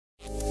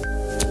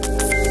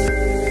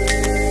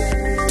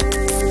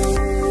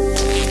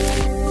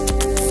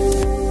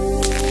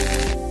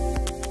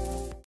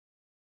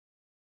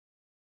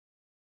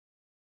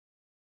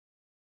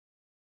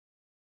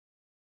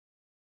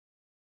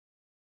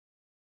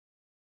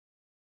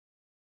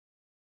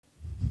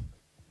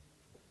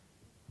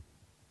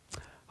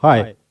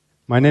Hi,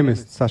 my name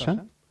is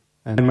Sasha,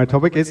 and my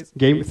topic is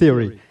game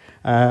theory.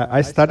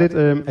 I studied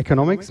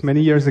economics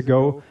many years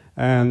ago,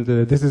 and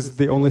this is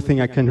the only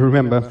thing I can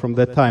remember from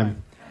that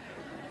time.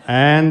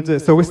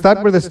 And so we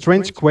start with a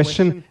strange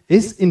question: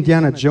 is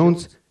Indiana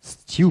Jones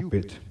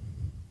stupid?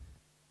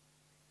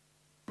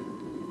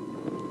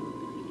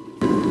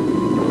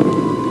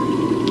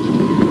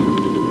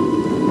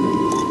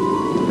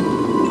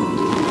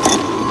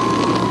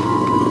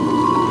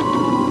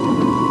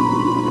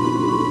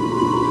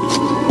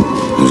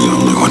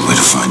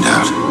 Find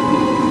out.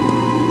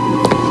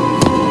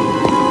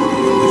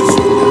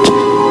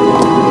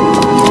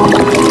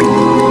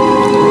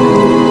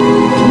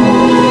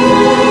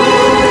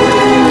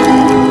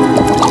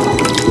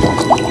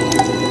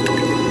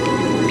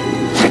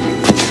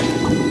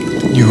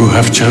 You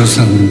have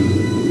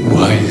chosen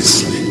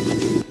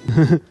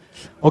wisely.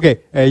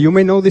 Okay, you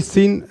may know this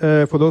scene.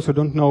 For those who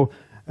don't know,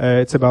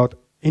 it's about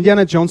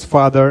Indiana Jones'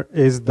 father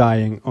is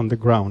dying on the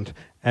ground,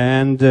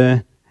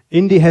 and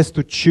Indy has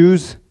to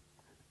choose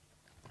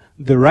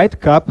the right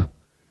cup,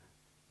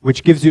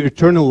 which gives you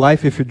eternal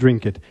life if you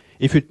drink it.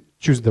 If you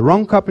choose the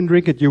wrong cup and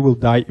drink it, you will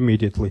die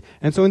immediately.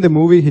 And so in the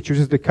movie, he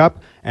chooses the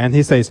cup, and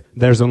he says,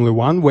 there's only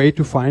one way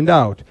to find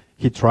out.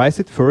 He tries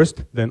it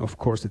first, then of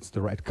course it's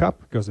the right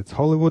cup, because it's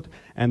Hollywood,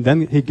 and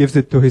then he gives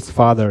it to his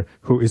father,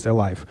 who is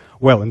alive.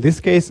 Well, in this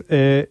case,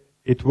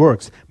 it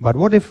works. But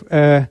what if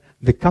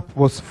the cup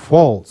was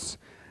false?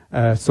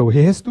 So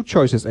he has two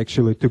choices,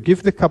 actually, to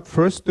give the cup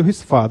first to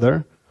his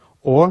father,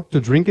 or to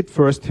drink it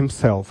first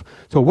himself.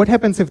 So what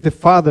happens if the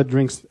father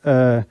drinks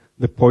the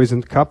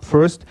poisoned cup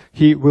first?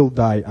 He will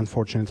die,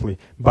 unfortunately.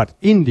 But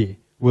Indy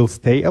will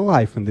stay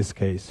alive in this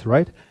case,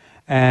 right?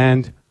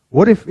 And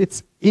what if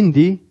it's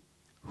Indy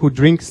who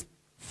drinks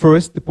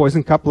first the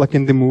poisoned cup, like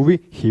in the movie?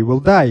 He will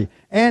die.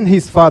 And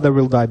his father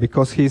will die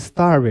because he's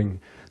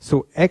starving.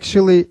 So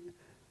actually,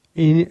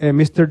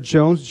 Mr.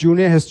 Jones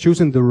Jr. has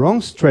chosen the wrong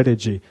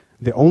strategy.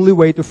 The only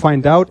way to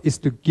find out is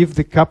to give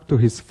the cup to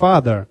his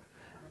father.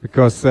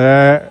 Because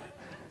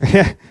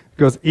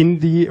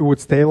Indy would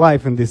stay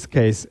alive in this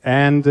case.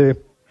 And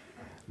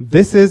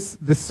this is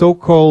the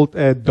so-called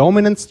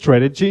dominant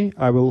strategy.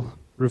 I will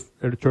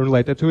return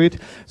later to it.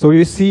 So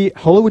you see,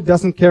 Hollywood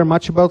doesn't care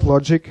much about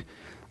logic.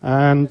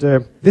 And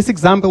this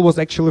example was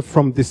actually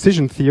from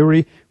decision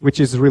theory, which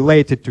is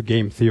related to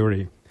game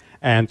theory.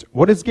 And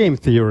what is game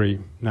theory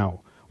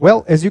now?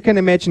 Well, as you can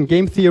imagine,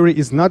 game theory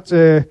is not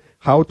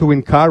how to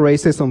win car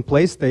races on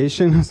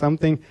PlayStation or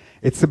something.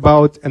 It's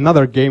about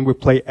another game we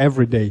play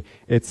every day.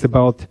 It's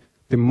about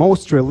the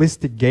most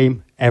realistic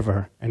game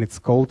ever, and it's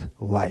called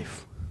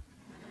life.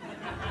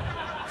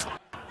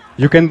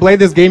 You can play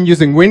this game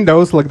using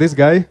Windows, like this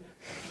guy.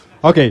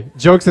 Okay,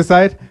 jokes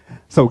aside.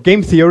 So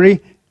game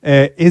theory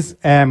is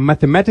a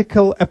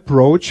mathematical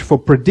approach for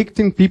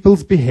predicting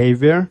people's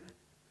behavior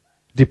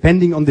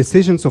depending on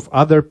decisions of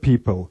other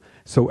people.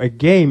 So a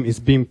game is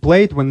being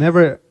played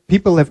whenever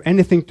people have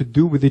anything to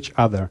do with each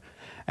other.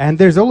 And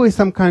there's always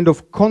some kind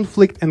of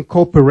conflict and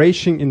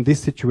cooperation in these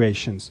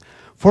situations.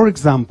 For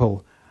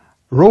example,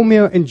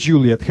 Romeo and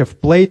Juliet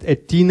have played a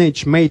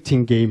teenage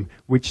mating game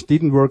which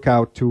didn't work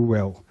out too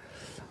well.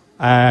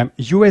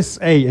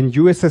 USA and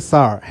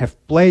USSR have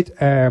played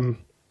a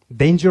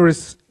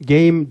dangerous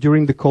game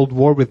during the Cold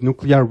War with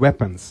nuclear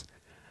weapons.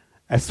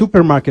 A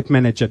supermarket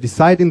manager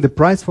deciding the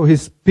price for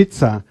his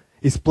pizza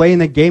is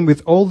playing a game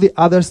with all the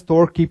other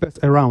storekeepers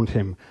around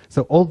him.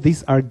 So all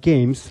these are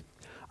games.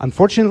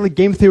 Unfortunately,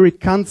 game theory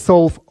can't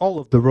solve all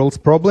of the world's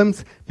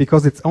problems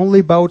because it's only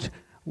about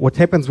what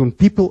happens when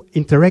people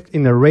interact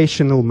in a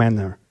rational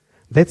manner.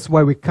 That's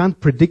why we can't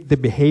predict the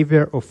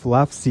behavior of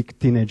love-sick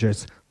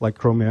teenagers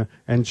like Romeo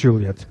and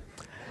Juliet.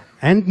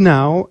 And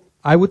now,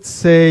 I would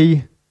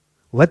say,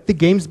 let the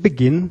games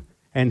begin.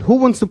 And who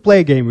wants to play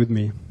a game with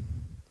me?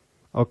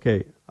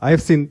 Okay,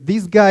 I've seen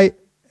this guy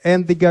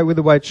and the guy with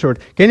the white shirt.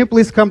 Can you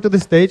please come to the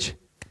stage?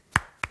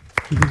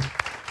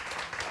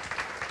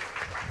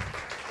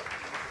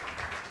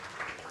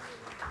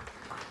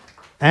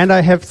 And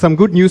I have some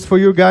good news for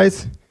you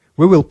guys.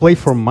 We will play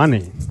for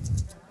money.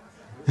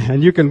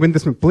 And you can win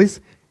this. Please,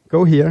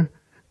 go here.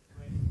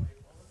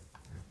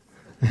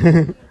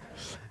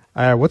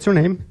 What's your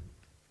name?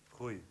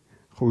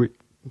 Hui.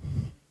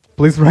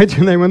 Please write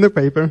your name on the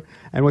paper.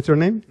 And what's your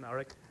name?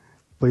 Narek.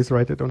 Please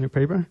write it on your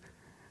paper.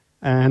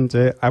 And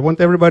I want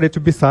everybody to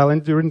be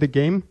silent during the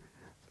game.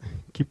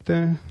 Keep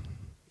the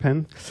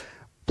pen.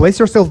 Place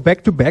yourself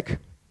back to back.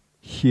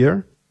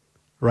 Here.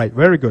 Right,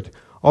 very good.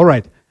 All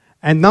right.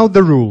 And now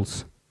the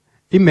rules.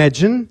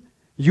 Imagine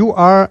you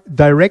are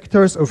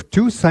directors of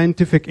two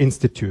scientific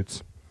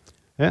institutes,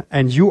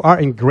 and you are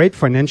in great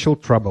financial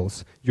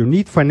troubles. You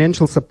need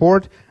financial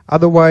support,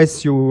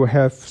 otherwise you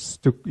have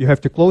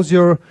to close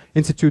your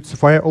institutes,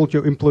 fire all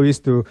your employees,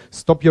 to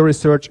stop your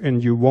research,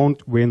 and you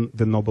won't win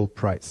the Nobel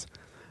Prize.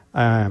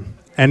 And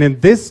in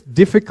this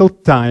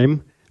difficult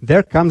time,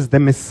 there comes the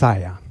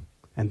Messiah,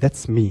 and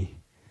that's me.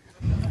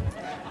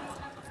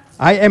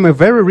 I am a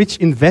very rich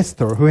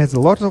investor who has a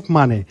lot of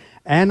money,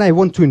 and I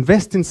want to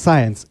invest in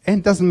science. And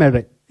it doesn't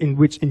matter in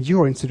which in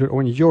your institute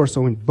or in yours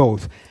or in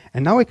both.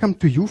 And now I come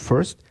to you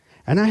first,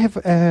 and I have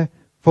a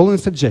following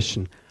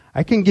suggestion.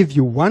 I can give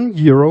you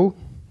 €1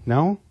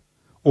 now,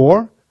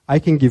 or I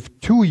can give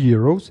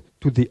 €2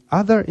 to the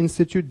other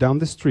institute down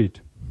the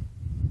street.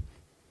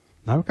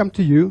 Now I come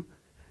to you,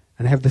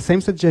 and I have the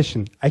same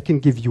suggestion. I can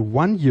give you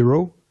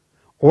 €1,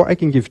 or I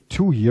can give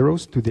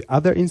 €2 to the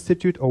other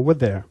institute over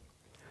there.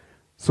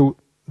 So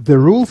the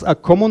rules are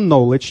common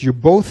knowledge. You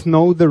both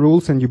know the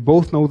rules, and you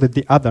both know that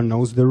the other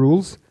knows the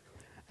rules.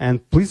 And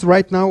please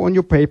write now on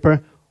your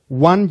paper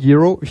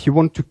 €1 if you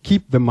want to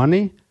keep the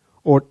money,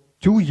 or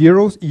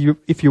 €2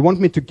 if you want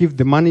me to give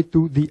the money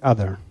to the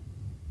other.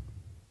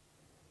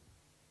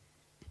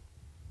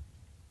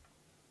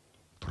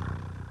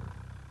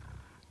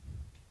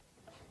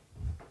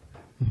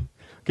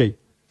 Okay,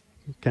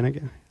 can I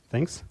get,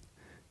 thanks.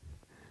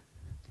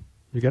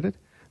 You get it?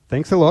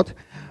 Thanks a lot.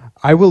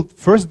 I will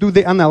first do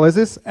the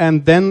analysis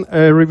and then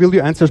reveal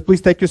your answers.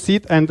 Please take your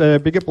seat, and a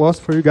big applause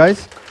for you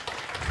guys.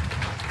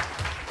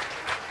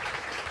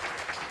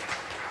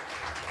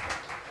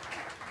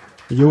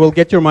 You will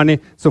get your money.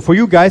 So for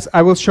you guys,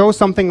 I will show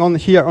something on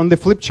here on the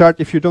flip chart.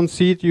 If you don't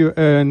see it, you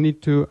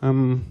need to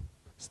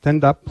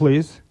stand up,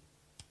 please.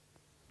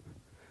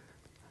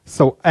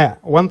 So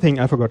one thing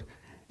I forgot.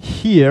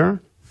 Here,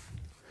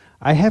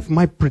 I have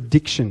my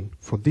prediction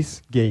for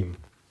this game.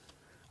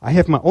 I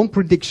have my own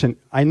prediction.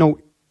 I know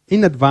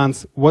in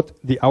advance what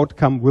the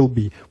outcome will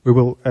be. We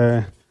will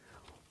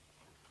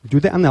do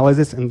the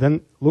analysis and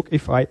then look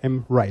if I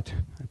am right.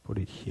 I put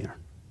it here.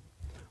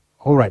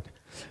 All right.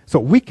 So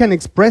we can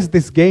express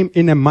this game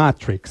in a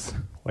matrix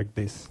like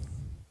this.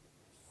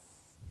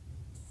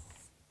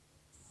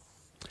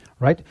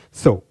 Right?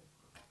 So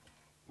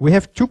we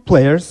have two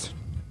players,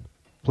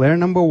 player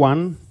number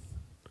 1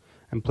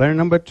 and player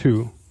number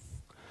 2.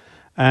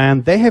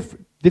 And they have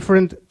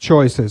different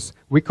choices.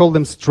 We call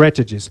them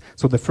strategies.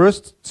 So the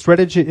first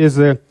strategy is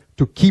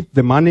to keep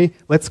the money.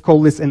 Let's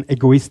call this an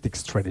egoistic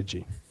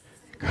strategy.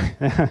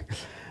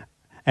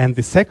 And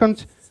the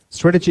second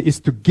strategy is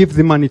to give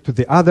the money to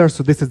the other.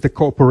 So this is the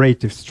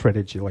cooperative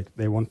strategy, like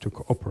they want to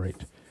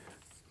cooperate.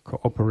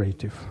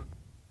 Cooperative.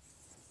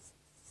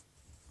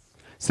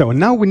 So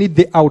now we need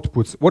the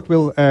outputs. What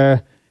will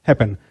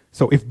happen?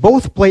 So if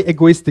both play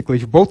egoistically,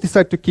 if both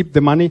decide to keep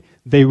the money,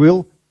 they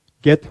will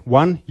get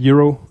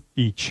 €1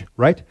 each,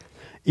 right?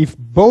 If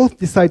both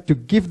decide to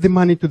give the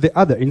money to the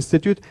other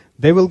institute,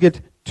 they will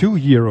get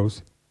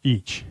 €2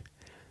 each.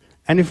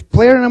 And if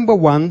player number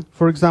 1,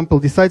 for example,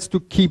 decides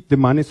to keep the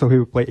money, so he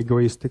will play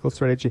egoistical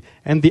strategy,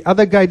 and the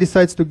other guy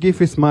decides to give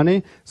his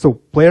money, so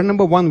player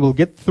number 1 will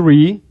get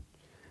 3,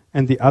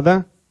 and the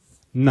other,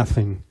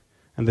 nothing.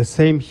 And the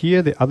same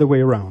here, the other way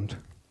around,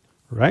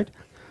 right?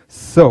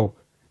 So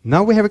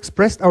now we have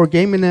expressed our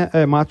game in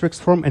a matrix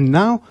form, and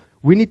now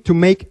we need to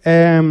make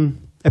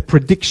a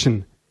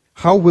prediction.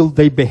 How will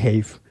they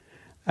behave?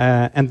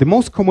 And the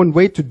most common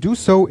way to do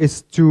so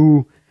is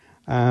to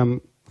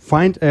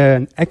find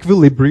an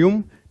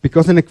equilibrium,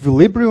 because an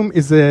equilibrium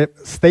is a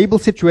stable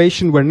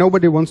situation where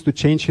nobody wants to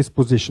change his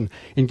position.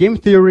 In game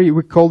theory,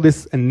 we call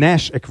this a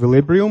Nash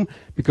equilibrium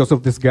because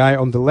of this guy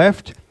on the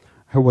left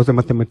who was a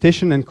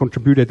mathematician and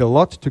contributed a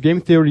lot to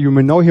game theory. You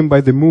may know him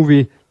by the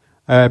movie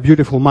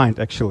Beautiful Mind,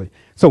 actually.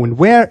 So, and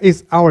where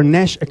is our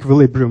Nash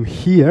equilibrium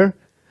here?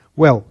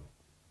 Well,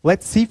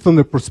 let's see from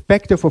the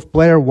perspective of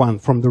player 1,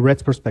 from the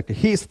red's perspective.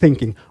 He is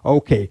thinking,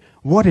 okay,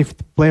 what if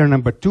player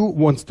number 2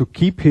 wants to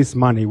keep his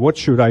money? What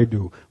should I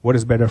do? What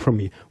is better for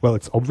me? Well,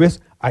 it's obvious.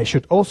 I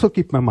should also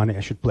keep my money.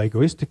 I should play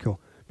egoistical,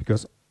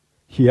 because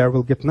here I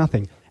will get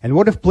nothing. And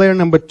what if player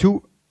number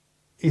 2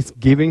 is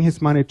giving his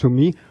money to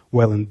me?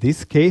 Well, in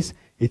this case,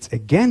 it's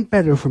again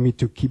better for me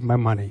to keep my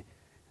money,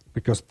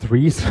 because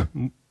 3 is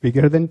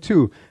bigger than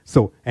 2.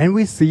 So, and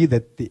we see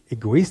that the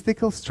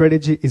egoistical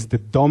strategy is the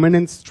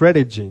dominant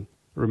strategy.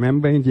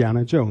 Remember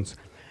Indiana Jones.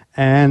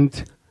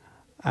 And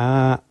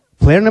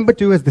player number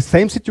 2 has the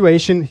same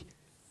situation.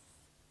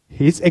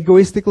 His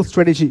egoistical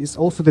strategy is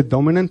also the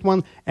dominant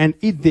one. And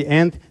at the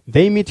end,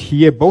 they meet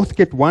here, both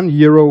get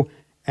 €1,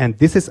 and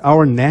this is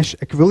our Nash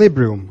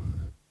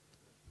equilibrium.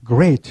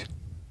 Great.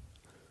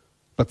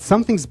 But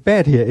something's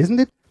bad here, isn't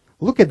it?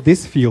 Look at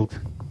this field.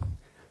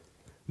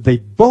 They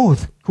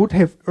both could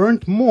have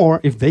earned more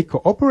if they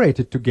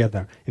cooperated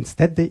together.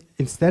 Instead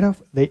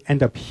they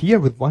end up here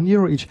with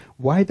 €1 each.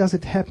 Why does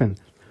it happen?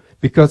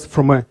 Because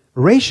from a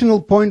rational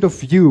point of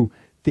view,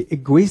 the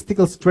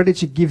egoistical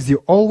strategy gives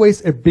you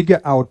always a bigger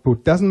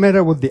output. Doesn't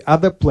matter what the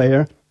other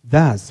player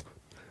does.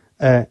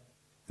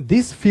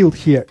 This field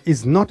here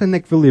is not an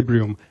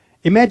equilibrium.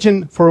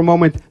 Imagine for a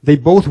moment they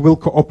both will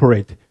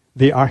cooperate.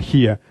 They are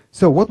here.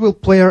 So what will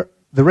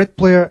the red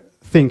player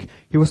think?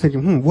 He was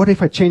thinking, what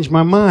if I change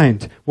my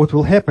mind? What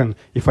will happen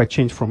if I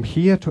change from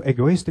here to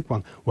egoistic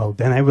one? Well,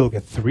 then I will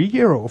get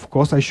 €3. Of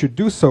course, I should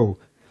do so.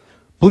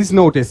 Please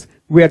notice,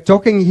 we are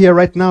talking here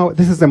right now,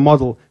 this is a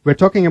model. We're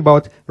talking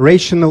about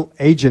rational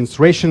agents,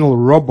 rational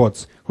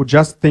robots, who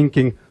just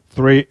thinking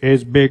 3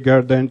 is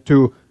bigger than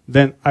 2,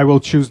 then I will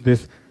choose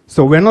this.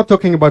 So we're not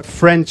talking about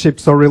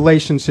friendships or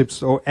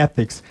relationships or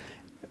ethics.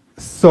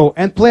 So,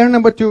 and player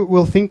number 2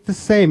 will think the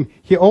same.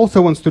 He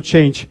also wants to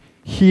change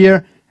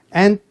here,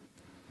 and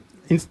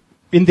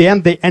in the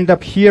end they end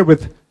up here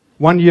with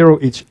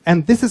 €1 each.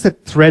 And this is a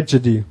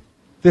tragedy.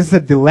 This is a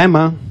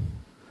dilemma,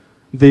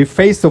 the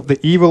face of the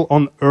evil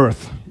on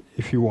earth,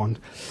 if you want.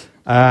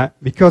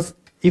 Because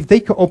if they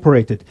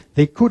cooperated,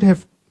 they could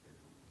have,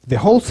 the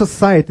whole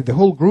society, the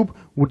whole group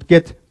would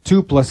get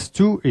 2 plus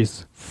 2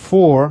 is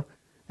 4,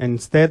 and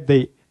instead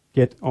they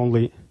get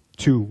only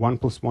 2. 1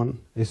 plus 1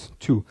 is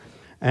 2.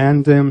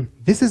 And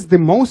this is the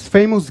most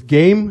famous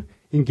game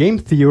in game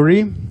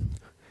theory.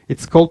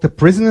 It's called the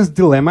prisoner's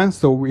dilemma.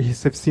 So we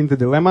have seen the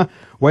dilemma.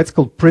 Why it's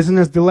called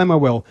prisoner's dilemma?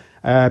 Well,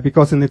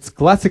 because in its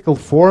classical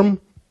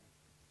form,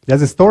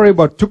 there's a story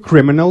about 2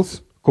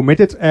 criminals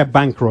committed a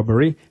bank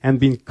robbery and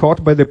been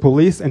caught by the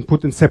police and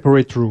put in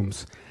separate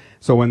rooms.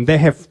 So when they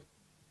have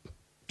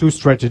 2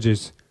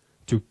 strategies,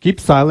 to keep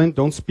silent,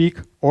 don't speak,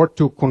 or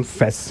to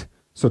confess,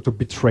 so to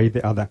betray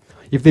the other.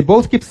 If they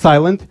both keep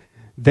silent,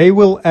 they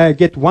will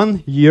get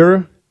 1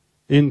 year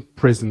in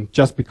prison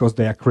just because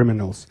they are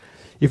criminals.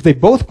 If they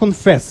both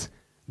confess,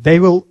 they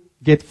will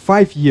get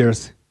 5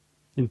 years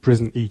in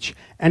prison each.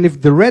 And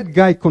if the red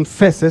guy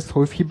confesses,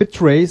 or if he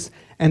betrays,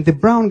 and the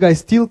brown guy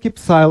still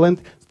keeps silent,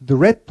 the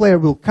red player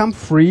will come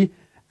free,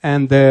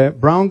 and the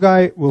brown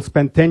guy will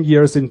spend 10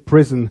 years in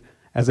prison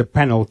as a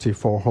penalty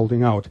for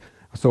holding out.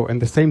 So,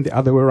 and the same the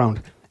other way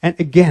around. And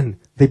again,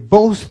 they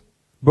both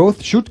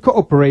should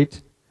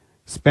cooperate,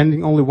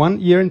 spending only 1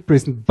 year in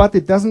prison, but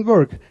it doesn't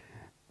work.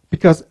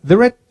 Because the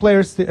red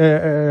player's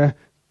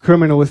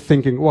criminal is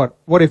thinking,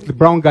 what if the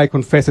brown guy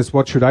confesses,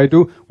 what should I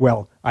do?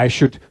 Well, I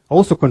should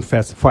also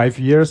confess. 5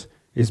 years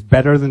is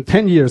better than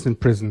 10 years in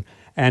prison.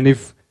 And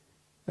if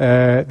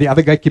the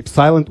other guy keeps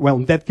silent, well,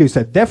 in that case,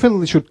 I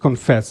definitely should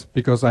confess,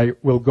 because I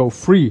will go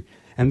free.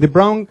 And the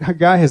brown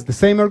guy has the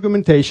same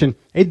argumentation.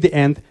 At the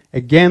end,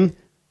 again,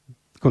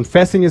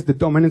 confessing is the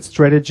dominant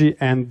strategy,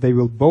 and they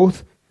will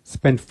both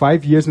spend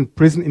 5 years in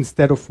prison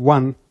instead of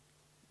 1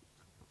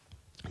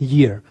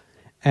 year.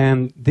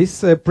 And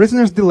this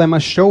prisoner's dilemma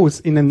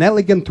shows in an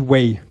elegant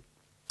way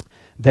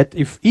that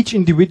if each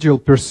individual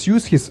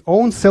pursues his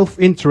own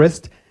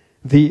self-interest,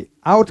 the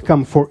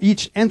outcome for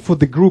each and for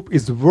the group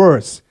is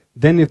worse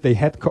than if they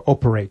had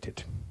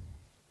cooperated.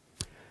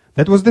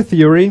 That was the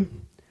theory.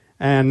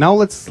 And now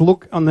let's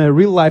look on a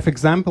real-life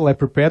example. I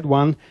prepared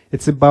one.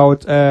 It's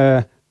about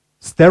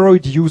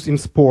steroid use in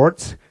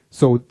sports.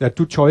 So there are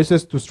 2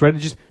 choices, 2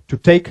 strategies: to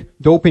take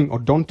doping or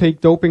don't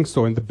take doping.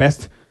 So in the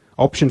best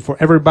option for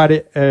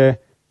everybody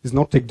is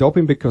not take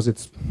doping, because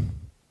it's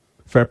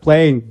fair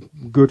play and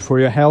good for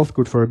your health,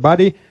 good for your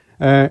body.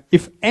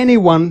 If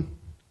anyone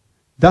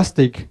does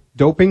take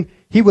doping,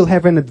 he will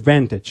have an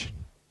advantage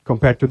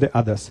compared to the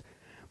others.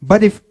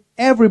 But if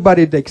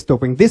everybody takes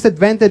doping, this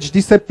advantage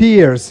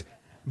disappears,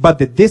 but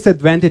the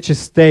disadvantages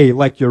stay,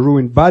 like your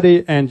ruined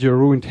body and your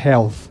ruined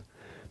health.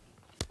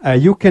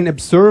 You can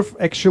observe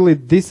actually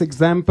this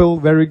example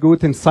very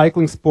good in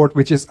cycling sport,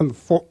 which is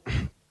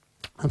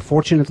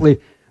unfortunately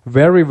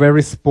very,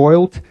 very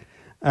spoiled.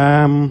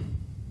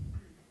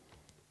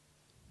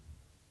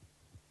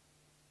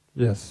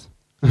 Yes.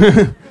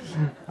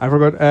 I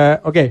forgot.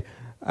 Okay.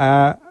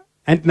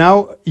 And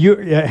now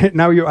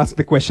you ask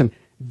the question,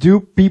 do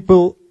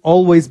people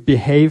always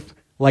behave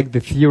like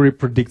the theory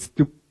predicts?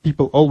 Do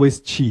people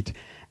always cheat?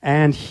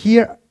 And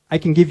here I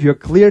can give you a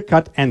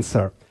clear-cut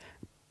answer.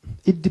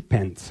 It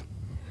depends.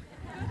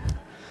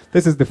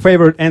 This is the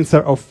favorite answer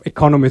of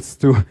economists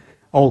to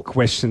all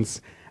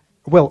questions.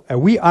 Well,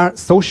 we are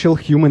social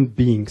human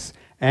beings,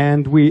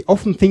 and we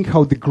often think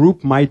how the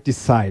group might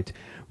decide.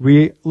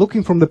 We're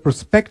looking from the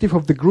perspective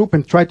of the group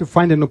and try to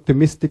find an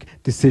optimistic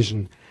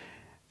decision.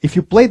 If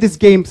you play this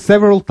game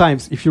several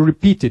times, if you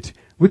repeat it,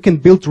 we can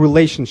build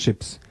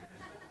relationships.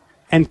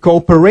 And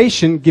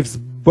cooperation gives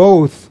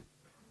both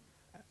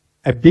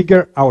a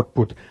bigger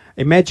output.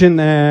 Imagine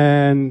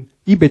an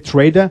eBay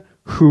trader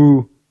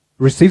who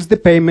receives the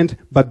payment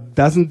but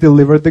doesn't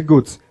deliver the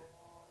goods.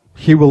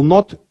 He will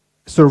not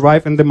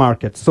survive in the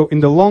market. So in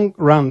the long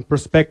run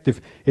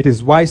perspective, it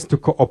is wise to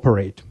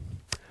cooperate.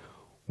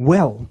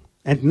 Well,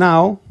 and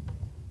now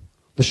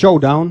the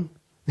showdown.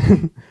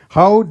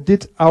 How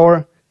did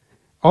our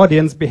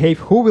audience behave?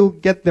 Who will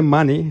get the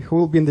money? Who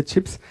will be in the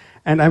chips?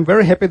 And I'm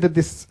very happy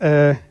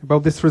that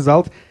about this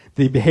result.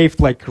 They behaved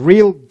like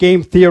real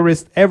game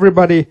theorists.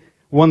 Everybody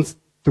wants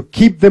to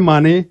keep the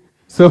money.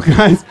 So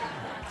guys,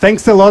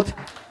 thanks a lot.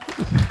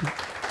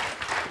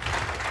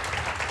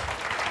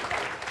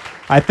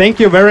 I thank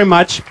you very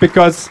much,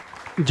 because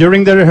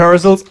during the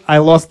rehearsals I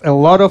lost a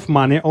lot of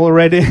money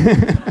already.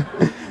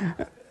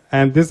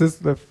 And this is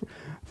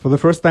for the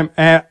first time.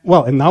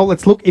 Well, and now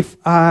let's look if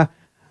on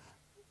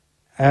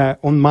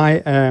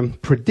my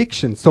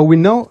prediction. So we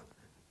know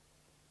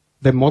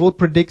the model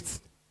predicts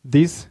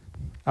this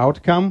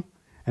outcome,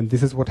 and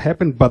this is what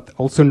happened, but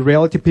also in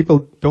reality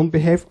people don't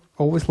behave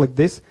always like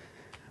this.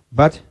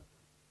 But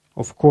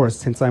of course,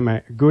 since I'm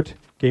a good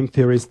game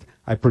theorist,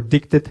 I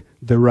predicted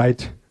the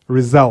right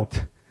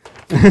result.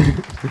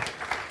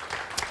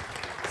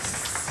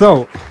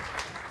 So,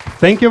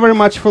 thank you very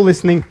much for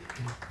listening.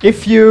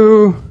 if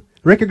you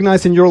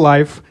recognize in your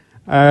life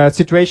a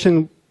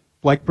situation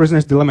like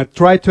prisoner's dilemma,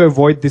 try to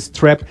avoid this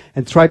trap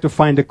and try to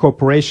find a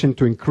cooperation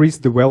to increase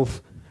the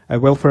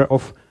welfare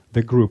of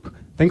the group.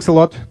 Thanks a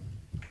lot.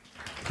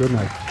 Good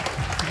night.